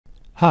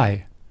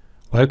Hi,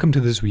 welcome to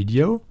this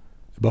video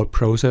about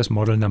process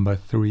model number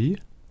 3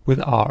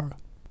 with R.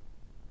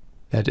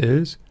 That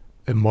is,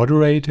 a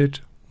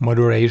moderated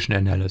moderation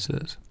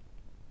analysis.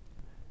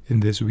 In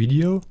this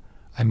video,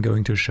 I'm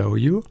going to show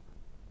you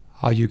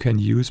how you can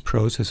use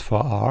process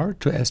for R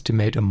to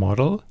estimate a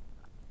model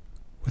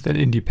with an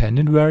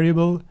independent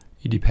variable,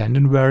 a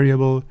dependent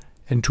variable,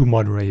 and two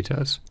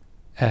moderators.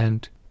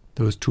 And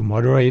those two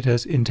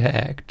moderators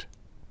interact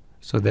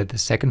so that the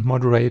second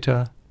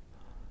moderator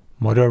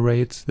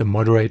moderates the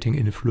moderating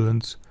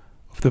influence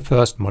of the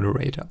first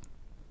moderator.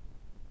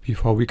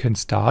 Before we can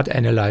start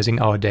analyzing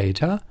our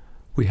data,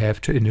 we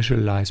have to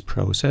initialize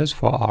process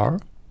for R.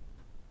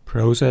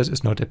 Process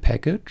is not a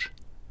package,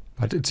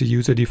 but it's a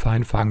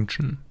user-defined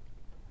function.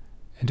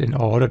 And in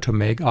order to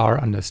make R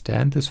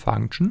understand this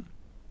function,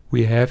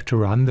 we have to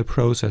run the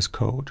process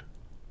code.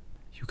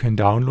 You can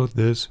download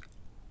this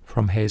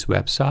from Hay's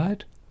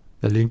website.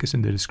 The link is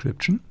in the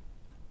description.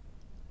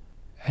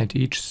 And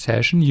each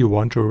session you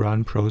want to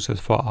run process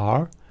for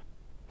R,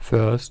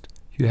 first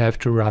you have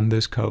to run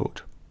this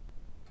code.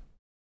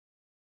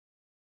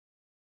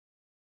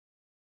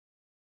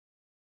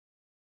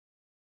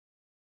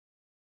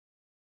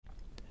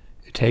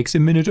 It takes a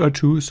minute or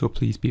two, so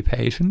please be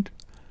patient.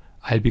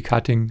 I'll be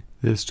cutting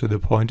this to the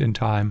point in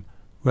time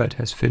where it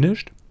has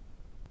finished.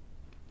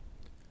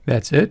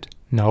 That's it.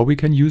 Now we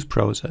can use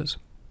process.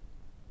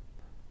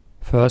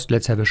 First,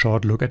 let's have a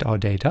short look at our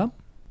data.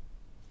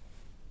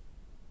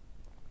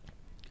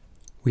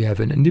 We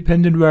have an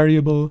independent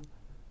variable,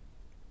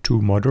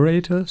 two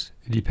moderators,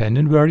 a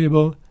dependent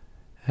variable,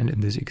 and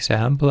in this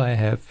example I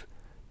have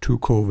two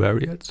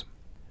covariates.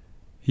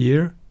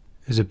 Here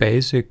is a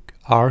basic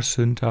R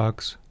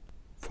syntax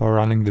for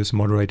running this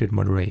moderated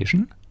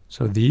moderation.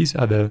 So these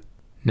are the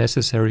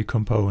necessary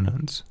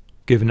components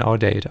given our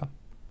data.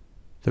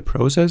 The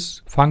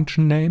process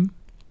function name,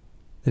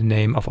 the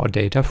name of our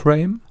data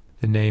frame,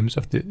 the names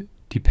of the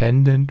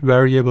dependent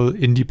variable,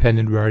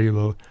 independent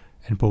variable,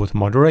 and both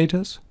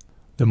moderators,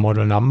 the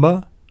model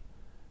number,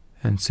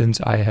 and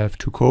since I have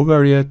two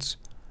covariates,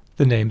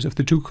 the names of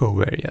the two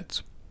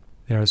covariates.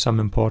 There are some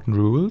important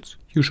rules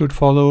you should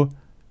follow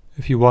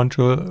if you want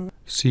to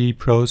see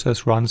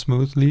process run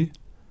smoothly.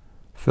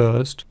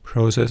 First,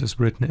 process is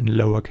written in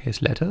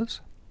lowercase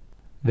letters.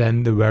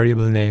 Then the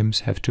variable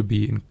names have to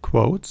be in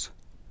quotes.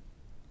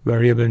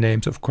 Variable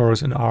names, of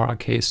course, in R are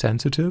case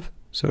sensitive,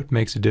 so it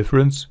makes a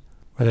difference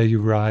whether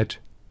you write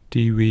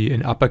dv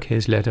in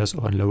uppercase letters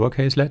or in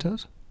lowercase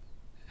letters.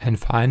 And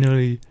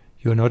finally,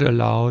 you're not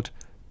allowed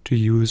to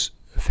use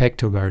a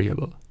factor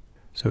variable.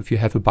 So if you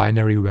have a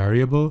binary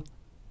variable,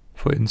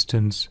 for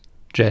instance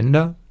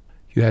gender,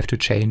 you have to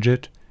change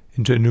it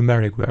into a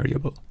numeric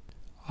variable.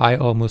 I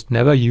almost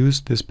never use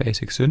this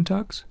basic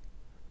syntax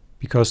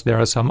because there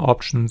are some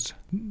options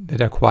that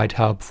are quite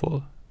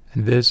helpful,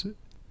 and this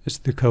is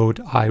the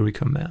code I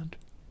recommend.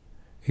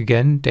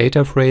 Again,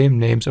 data frame,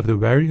 names of the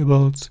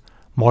variables,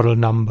 model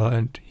number,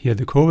 and here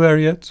the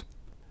covariates.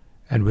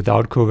 And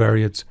without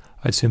covariates,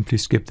 I simply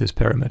skip this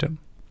parameter.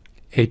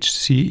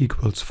 HC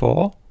equals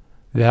 4.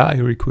 There I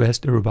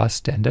request a robust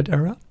standard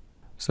error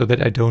so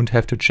that I don't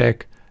have to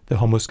check the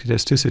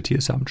homoscedasticity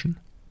assumption.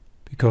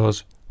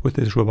 Because with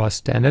this robust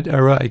standard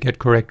error, I get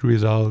correct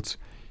results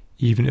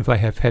even if I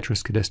have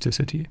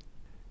heteroscedasticity.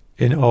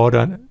 In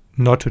order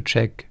not to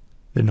check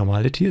the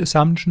normality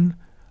assumption,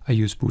 I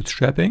use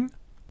bootstrapping.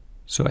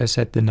 So I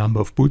set the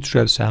number of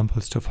bootstrap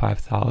samples to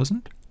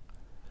 5000.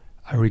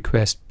 I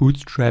request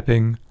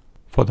bootstrapping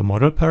for the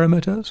model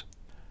parameters.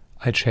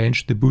 I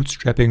changed the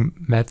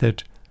bootstrapping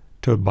method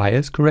to a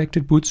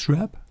bias-corrected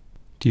bootstrap.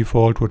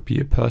 Default would be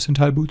a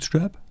percentile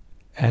bootstrap.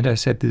 And I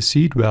set the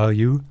seed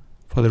value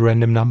for the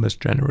random numbers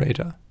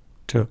generator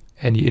to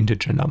any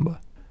integer number.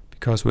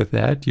 Because with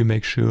that, you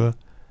make sure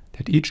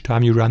that each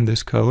time you run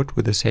this code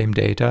with the same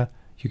data,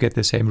 you get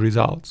the same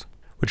results,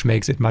 which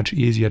makes it much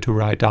easier to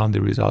write down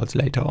the results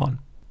later on.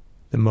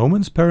 The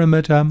moments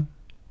parameter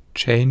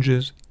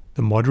changes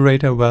the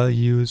moderator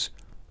values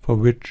for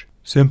which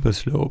simple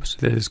slopes,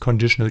 that is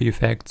conditional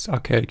effects, are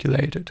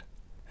calculated.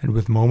 And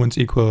with moments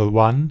equal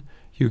 1,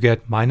 you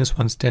get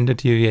 -1 standard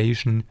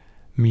deviation,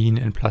 mean,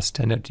 and plus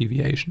standard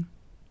deviation.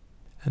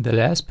 And the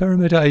last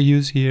parameter I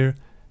use here,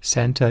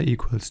 center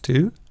equals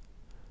 2.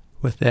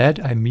 With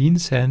that, I mean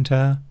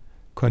center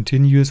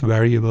continuous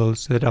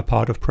variables that are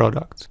part of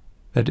products.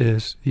 That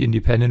is, the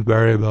independent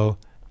variable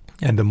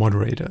and the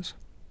moderators.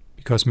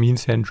 Because mean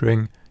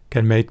centering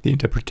can make the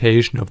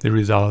interpretation of the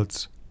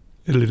results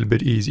a little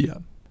bit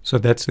easier. So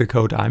that's the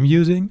code I'm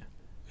using.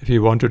 If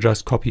you want to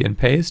just copy and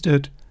paste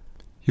it,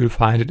 you'll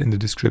find it in the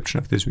description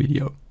of this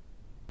video.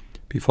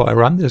 Before I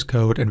run this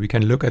code and we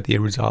can look at the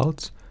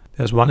results,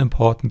 there's one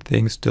important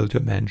thing still to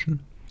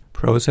mention.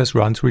 Process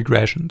runs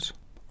regressions,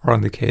 or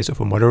in the case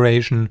of a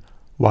moderation,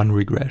 one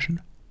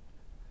regression.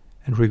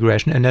 And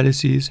regression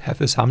analyses have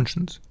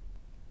assumptions,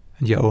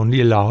 and you're only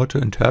allowed to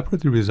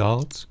interpret the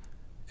results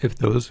if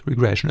those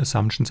regression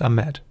assumptions are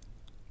met.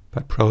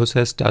 But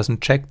process doesn't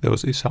check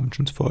those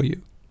assumptions for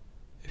you.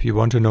 If you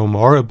want to know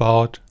more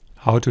about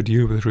how to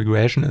deal with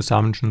regression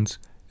assumptions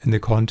in the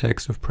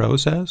context of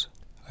process.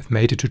 I've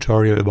made a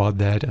tutorial about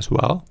that as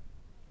well.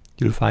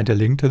 You'll find a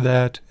link to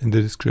that in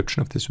the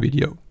description of this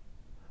video.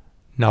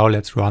 Now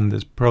let's run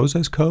this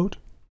process code.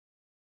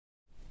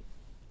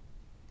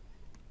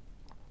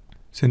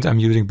 Since I'm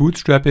using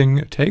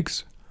bootstrapping, it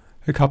takes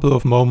a couple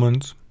of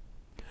moments.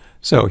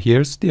 So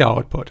here's the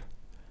output.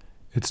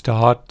 It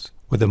starts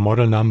with the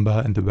model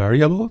number and the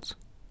variables.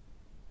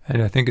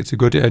 And I think it's a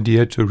good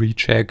idea to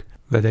recheck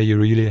whether you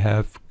really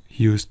have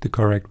used the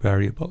correct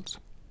variables.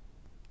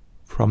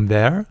 From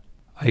there,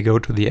 I go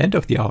to the end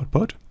of the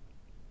output,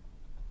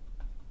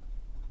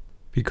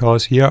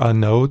 because here are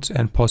notes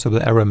and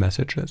possible error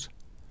messages.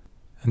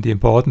 And the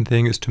important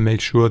thing is to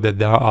make sure that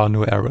there are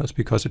no errors,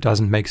 because it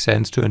doesn't make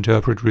sense to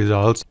interpret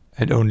results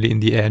and only in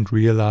the end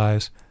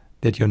realize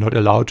that you're not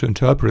allowed to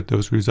interpret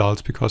those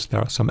results because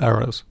there are some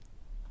errors.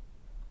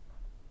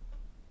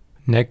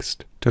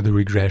 Next to the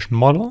regression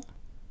model.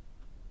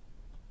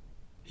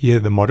 Here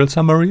the model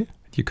summary.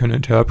 You can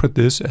interpret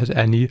this as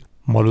any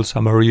model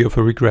summary of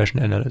a regression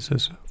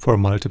analysis for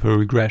multiple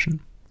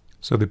regression.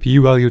 So the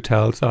p-value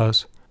tells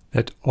us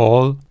that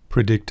all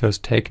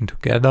predictors taken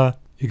together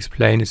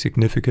explain a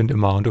significant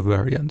amount of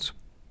variance.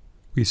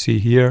 We see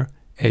here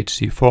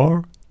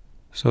HC4,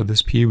 so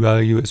this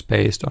p-value is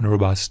based on a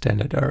robust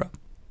standard error.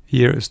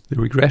 Here is the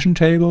regression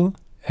table,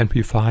 and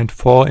we find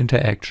 4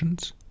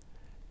 interactions.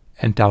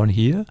 And down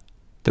here,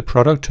 the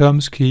product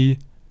terms key,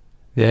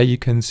 there you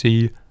can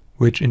see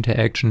which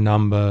interaction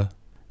number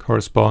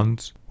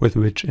corresponds with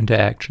which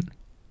interaction.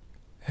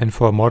 And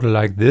for a model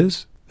like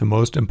this, the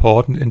most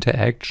important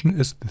interaction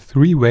is the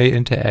three-way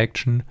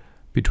interaction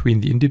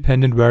between the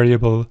independent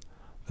variable,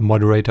 the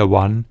moderator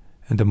 1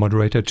 and the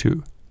moderator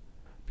 2.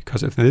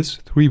 Because if this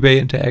three-way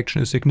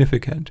interaction is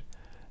significant,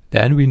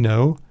 then we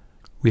know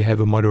we have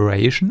a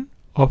moderation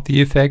of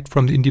the effect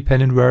from the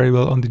independent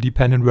variable on the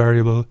dependent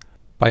variable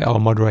by our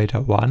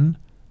moderator 1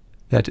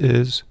 that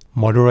is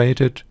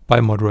moderated by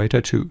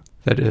moderator 2.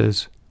 That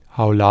is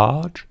how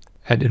large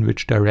and in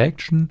which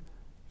direction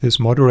this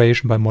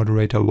moderation by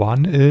moderator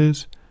 1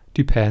 is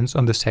depends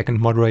on the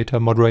second moderator,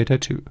 moderator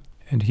 2.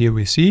 And here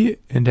we see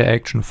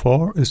interaction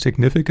 4 is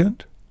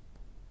significant.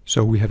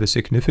 So we have a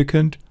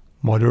significant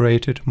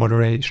moderated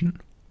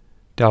moderation.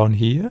 Down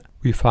here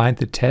we find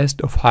the test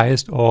of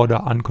highest order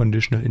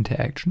unconditional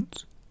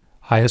interactions.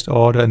 Highest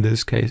order in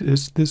this case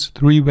is this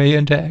three-way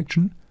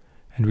interaction,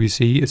 and we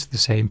see it's the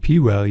same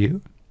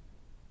p-value.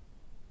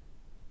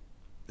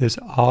 This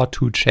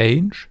R2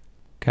 change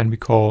can be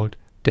called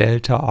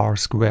delta R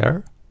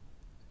square,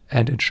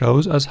 and it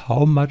shows us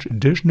how much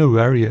additional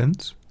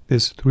variance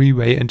this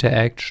three-way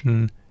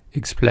interaction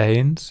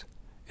explains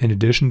in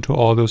addition to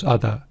all those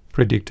other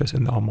predictors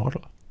in our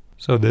model.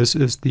 So this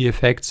is the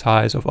effect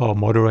size of our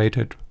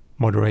moderated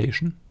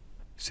moderation.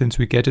 Since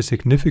we get a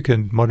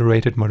significant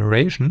moderated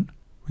moderation,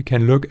 we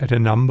can look at a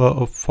number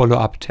of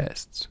follow-up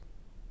tests.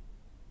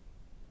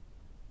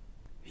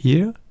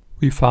 Here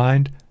we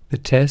find the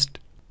test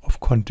of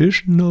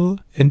conditional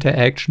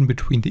interaction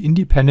between the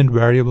independent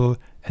variable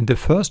and the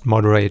first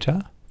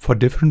moderator for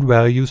different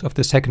values of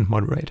the second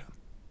moderator.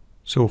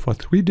 So for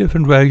 3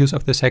 different values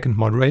of the second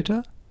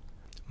moderator,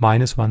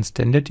 -1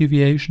 standard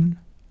deviation,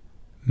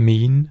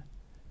 mean,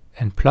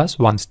 and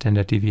 +1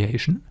 standard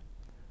deviation,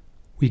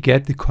 we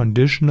get the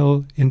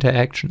conditional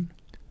interaction.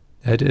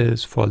 That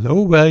is for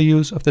low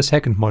values of the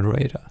second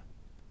moderator.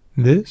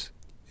 This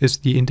is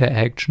the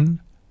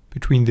interaction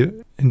between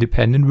the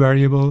independent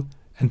variable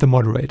and the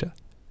moderator,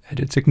 and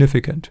it's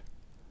significant.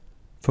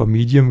 For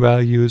medium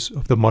values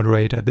of the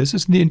moderator, this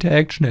is the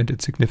interaction and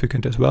it's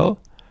significant as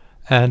well.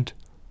 And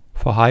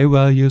for high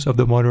values of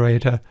the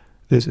moderator,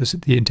 this is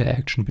the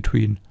interaction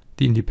between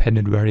the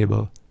independent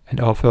variable and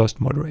our first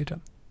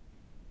moderator.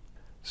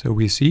 So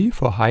we see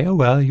for higher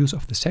values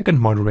of the second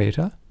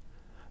moderator,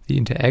 the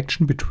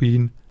interaction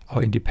between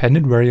our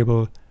independent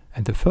variable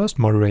and the first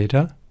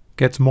moderator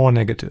gets more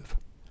negative.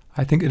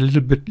 I think a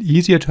little bit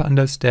easier to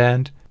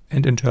understand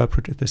and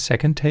interpret is the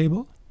second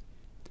table.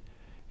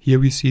 Here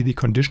we see the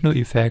conditional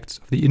effects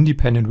of the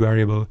independent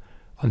variable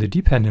on the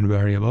dependent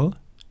variable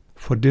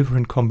for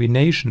different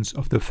combinations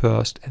of the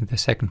first and the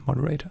second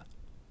moderator.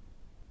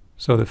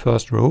 So the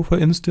first row, for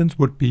instance,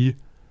 would be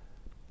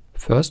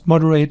first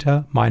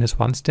moderator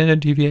 -1 standard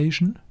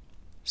deviation,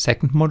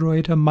 second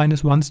moderator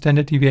 -1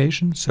 standard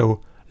deviation,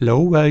 so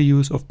low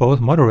values of both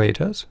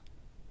moderators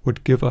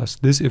would give us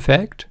this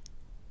effect,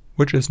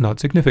 which is not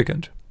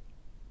significant.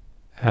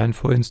 And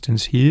for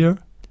instance here,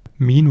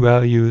 mean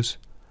values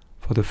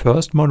for the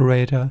first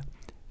moderator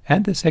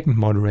and the second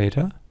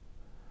moderator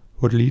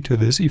would lead to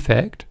this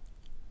effect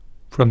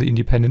from the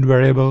independent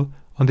variable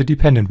on the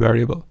dependent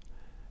variable,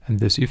 and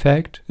this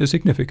effect is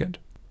significant.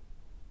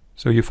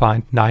 So you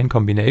find 9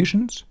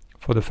 combinations.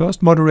 For the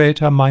first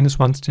moderator,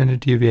 -1 standard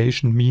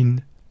deviation,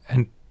 mean,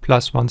 and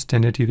 +1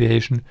 standard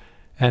deviation,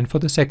 and for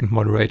the second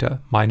moderator,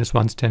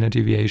 -1 standard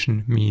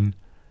deviation, mean,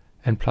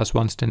 and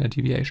 +1 standard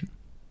deviation.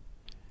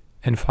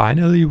 And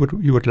finally,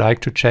 you would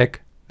like to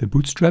check the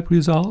bootstrap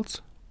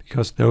results,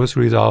 because those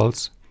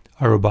results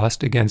are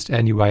robust against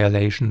any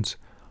violations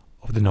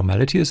of the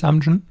normality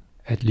assumption.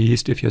 at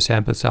least if your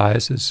sample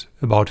size is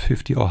about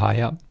 50 or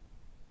higher.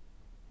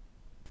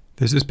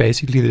 This is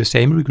basically the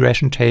same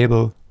regression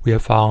table we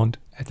have found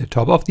at the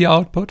top of the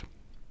output.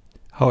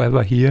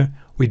 However, here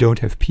we don't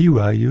have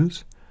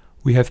p-values,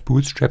 we have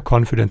bootstrap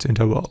confidence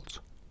intervals.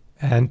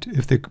 And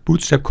if the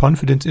bootstrap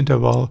confidence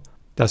interval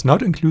does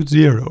not include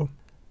 0,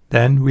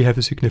 then we have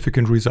a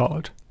significant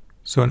result.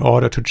 So in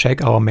order to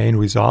check our main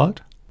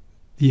result,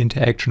 the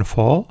interaction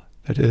 4,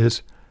 that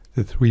is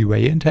the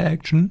three-way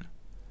interaction,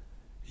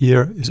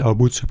 here is our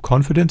bootstrap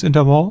confidence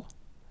interval.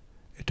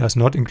 It does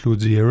not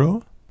include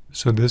 0,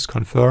 so this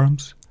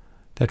confirms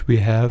that we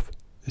have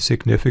a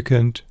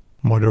significant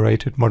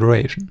moderated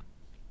moderation.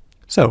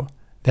 So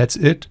that's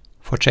it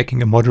for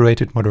checking a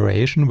moderated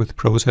moderation with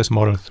process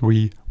model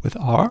 3 with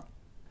R.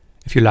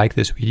 If you like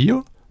this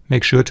video,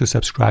 make sure to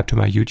subscribe to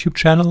my YouTube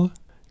channel.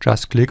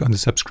 Just click on the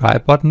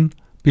subscribe button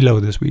below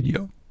this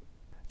video.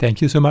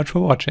 Thank you so much for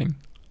watching.